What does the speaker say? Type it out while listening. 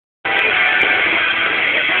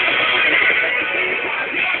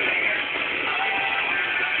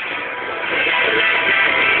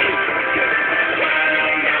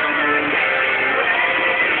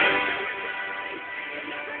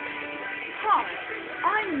Hi,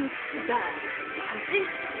 I'm Mr. Bear, and this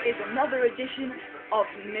is another edition of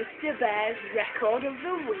Mr. Bear's Record of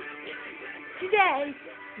the Week. Today,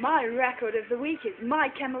 my record of the week is My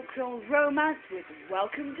Chemical Romance with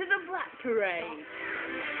Welcome to the Black Parade.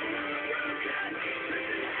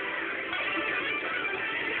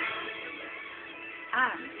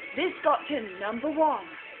 And this got to #1.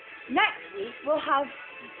 Next week we'll have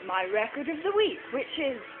my record of the week, which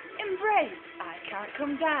is Embrace, I Can't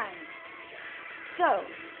Come Down. So,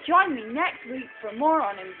 join me next week for more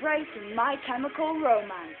on Embrace and My Chemical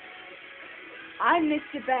Romance. I'm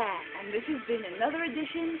Mr. Bear, and this has been another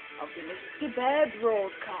edition of the Mr. Bear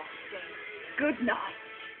Broadcasting. Good night.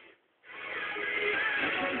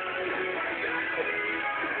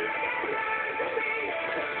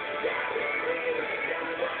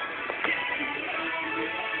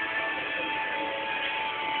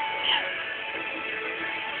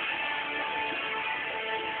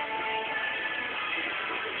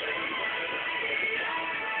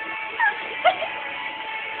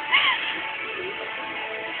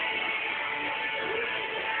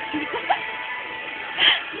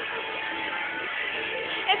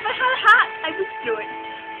 If I had a hat, I would do it.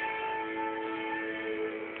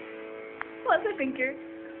 What's a thinker?